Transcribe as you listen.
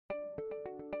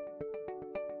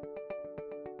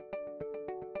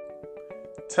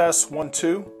Test 1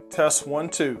 2, test 1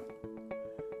 2.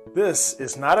 This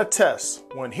is not a test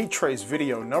when heat trace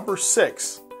video number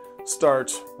 6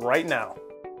 starts right now.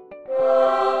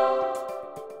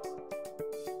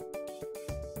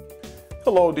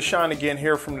 Hello, Deshaun again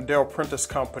here from the Dell Prentice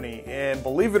Company, and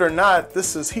believe it or not,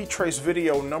 this is heat trace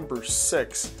video number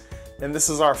 6, and this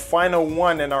is our final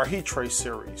one in our heat trace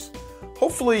series.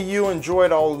 Hopefully you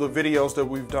enjoyed all of the videos that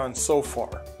we've done so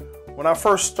far. When I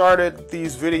first started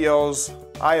these videos,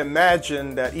 I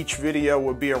imagined that each video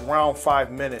would be around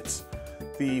 5 minutes.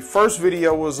 The first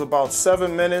video was about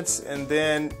 7 minutes, and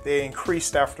then they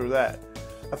increased after that.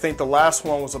 I think the last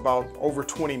one was about over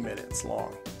 20 minutes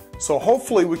long. So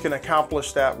hopefully we can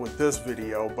accomplish that with this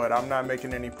video, but I'm not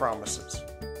making any promises.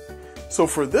 So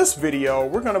for this video,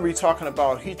 we're going to be talking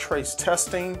about heat trace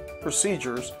testing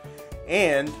procedures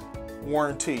and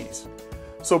warranties.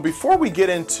 So before we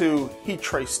get into heat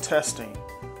trace testing,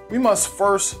 we must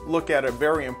first look at a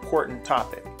very important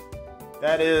topic.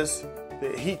 That is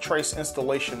the heat trace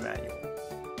installation manual.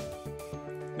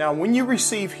 Now, when you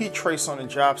receive heat trace on a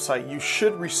job site, you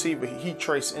should receive a heat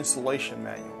trace installation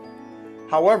manual.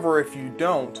 However, if you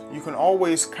don't, you can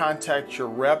always contact your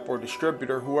rep or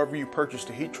distributor, whoever you purchased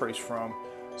the heat trace from,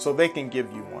 so they can give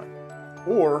you one.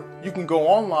 Or you can go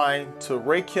online to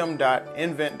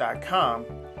raychem.invent.com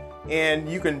and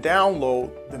you can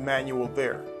download the manual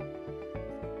there.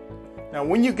 Now,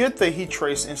 when you get the heat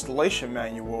trace installation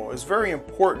manual, it's very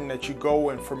important that you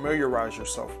go and familiarize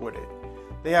yourself with it.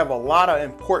 They have a lot of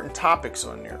important topics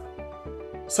on there,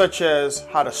 such as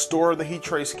how to store the heat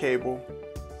trace cable,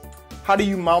 how do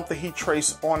you mount the heat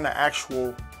trace on the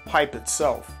actual pipe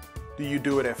itself. Do you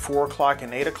do it at 4 o'clock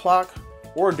and 8 o'clock,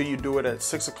 or do you do it at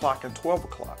 6 o'clock and 12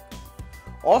 o'clock?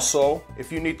 Also,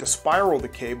 if you need to spiral the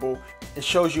cable, it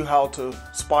shows you how to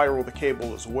spiral the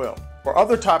cable as well. For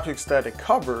other topics that it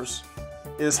covers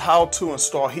is how to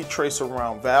install heat trace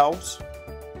around valves,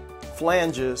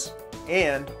 flanges,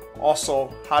 and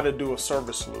also how to do a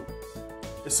service loop.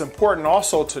 It's important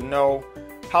also to know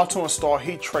how to install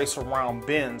heat trace around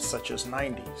bends such as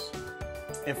 90s.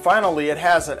 And finally, it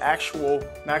has an actual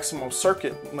maximum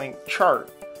circuit length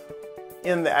chart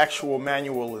in the actual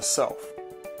manual itself.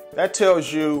 That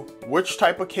tells you which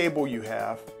type of cable you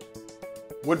have,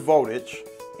 what voltage,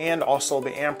 and also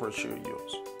the amperage you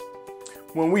use.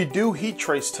 When we do heat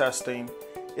trace testing,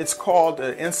 it's called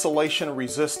an insulation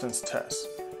resistance test,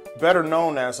 better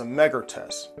known as a Megger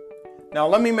test. Now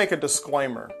let me make a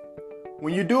disclaimer.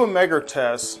 When you do a Megger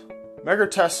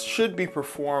test should be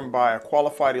performed by a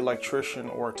qualified electrician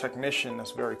or a technician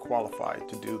that's very qualified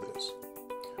to do this.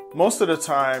 Most of the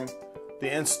time, the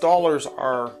installers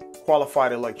are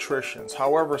qualified electricians.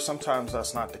 However, sometimes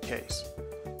that's not the case.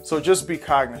 So just be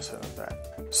cognizant of that.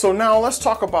 So now let's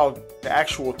talk about the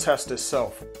actual test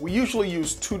itself. We usually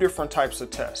use two different types of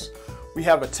tests. We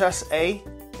have a test A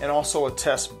and also a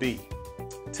test B.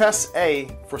 Test A,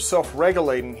 for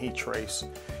self-regulating heat trace,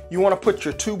 you want to put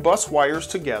your two bus wires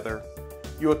together.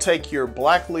 You'll take your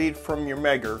black lead from your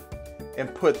Megger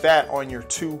and put that on your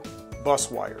two bus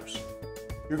wires.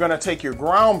 You're going to take your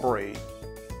ground braid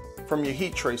from your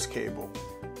heat trace cable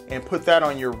and put that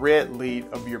on your red lead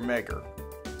of your Megger.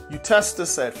 You test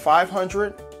this at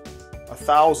 500,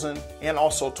 1000, and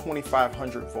also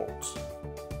 2500 volts.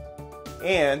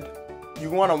 And you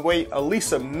want to wait at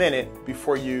least a minute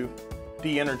before you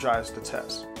de-energize the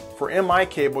test. For MI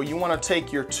cable, you want to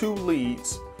take your two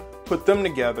leads, put them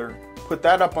together, put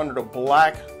that up under the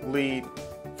black lead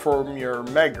from your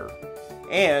Megger,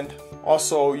 and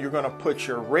also you're going to put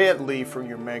your red lead from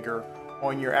your Megger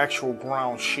on your actual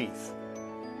ground sheath.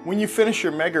 When you finish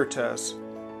your Megger test,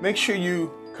 make sure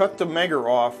you cut the Megger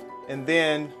off and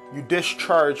then you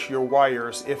discharge your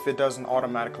wires if it doesn't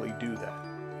automatically do that.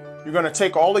 You're going to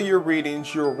take all of your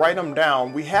readings, you'll write them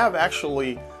down. We have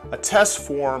actually a test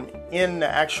form in the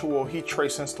actual heat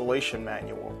trace installation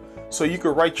manual. So you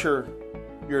could write your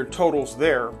totals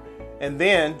there, and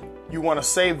then you want to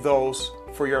save those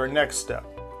for your next step.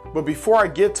 But before I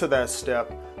get to that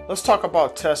step, let's talk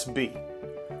about test B.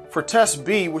 For test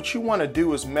B, what you want to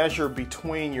do is measure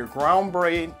between your ground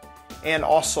braid and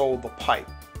also the pipe.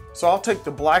 So I'll take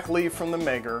the black lead from the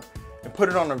Megger and put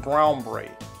it on the ground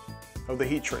braid of the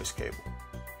heat trace cable.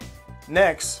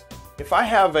 Next, if I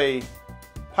have a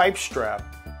pipe strap,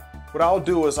 what I'll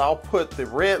do is I'll put the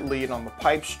red lead on the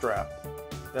pipe strap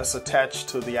that's attached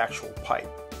to the actual pipe.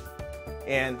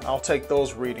 And I'll take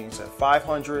those readings at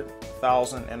 500,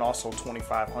 1000, and also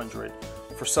 2500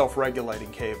 for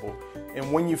self-regulating cable.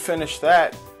 And when you finish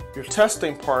that, your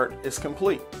testing part is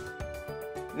complete.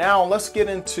 Now let's get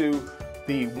into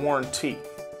the warranty.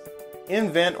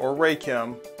 Invent or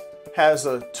Raychem has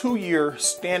a 2-year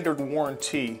standard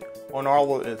warranty on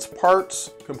all of its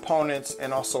parts, components,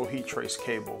 and also heat trace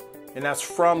cable, and that's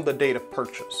from the date of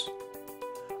purchase.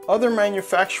 Other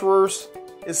manufacturers,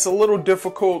 it's a little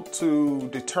difficult to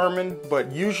determine,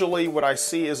 but usually what I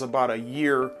see is about a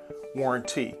year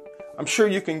warranty. I'm sure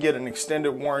you can get an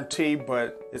extended warranty,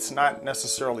 but it's not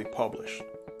necessarily published.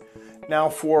 Now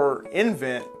for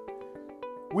nVent,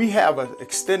 we have an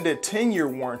extended 10-year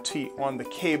warranty on the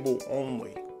cable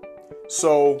only.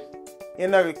 So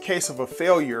in the case of a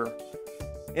failure,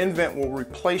 nVent will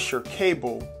replace your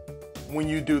cable when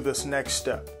you do this next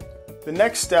step. The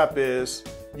next step is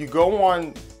you go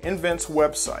on nVent's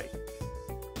website.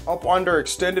 Up under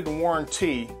extended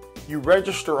warranty, you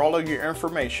register all of your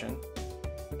information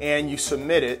and you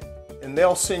submit it, and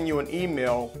they'll send you an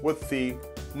email with the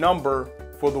number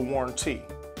for the warranty.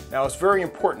 Now it's very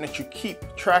important that you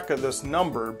keep track of this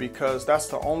number because that's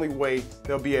the only way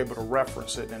they'll be able to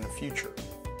reference it in the future.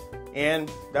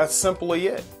 And that's simply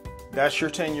it. That's your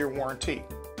 10-year warranty.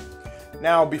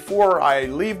 Now before I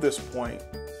leave this point,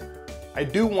 I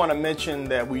do want to mention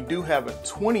that we do have a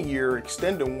 20-year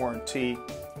extended warranty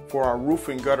for our roof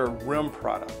and gutter rim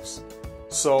products.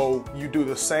 So you do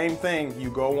the same thing.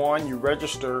 You go on, you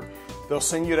register, they'll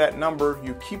send you that number,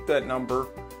 you keep that number,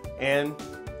 and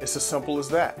it's as simple as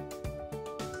that.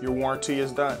 Your warranty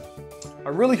is done. I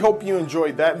really hope you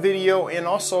enjoyed that video and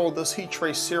also this heat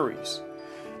trace series.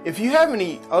 If you have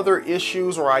any other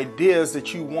issues or ideas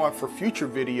that you want for future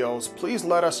videos, please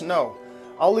let us know.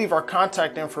 I'll leave our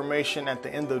contact information at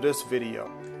the end of this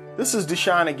video. This is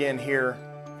Deshaun again here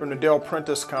from the Dell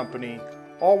Prentice Company,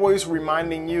 always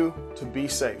reminding you to be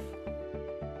safe.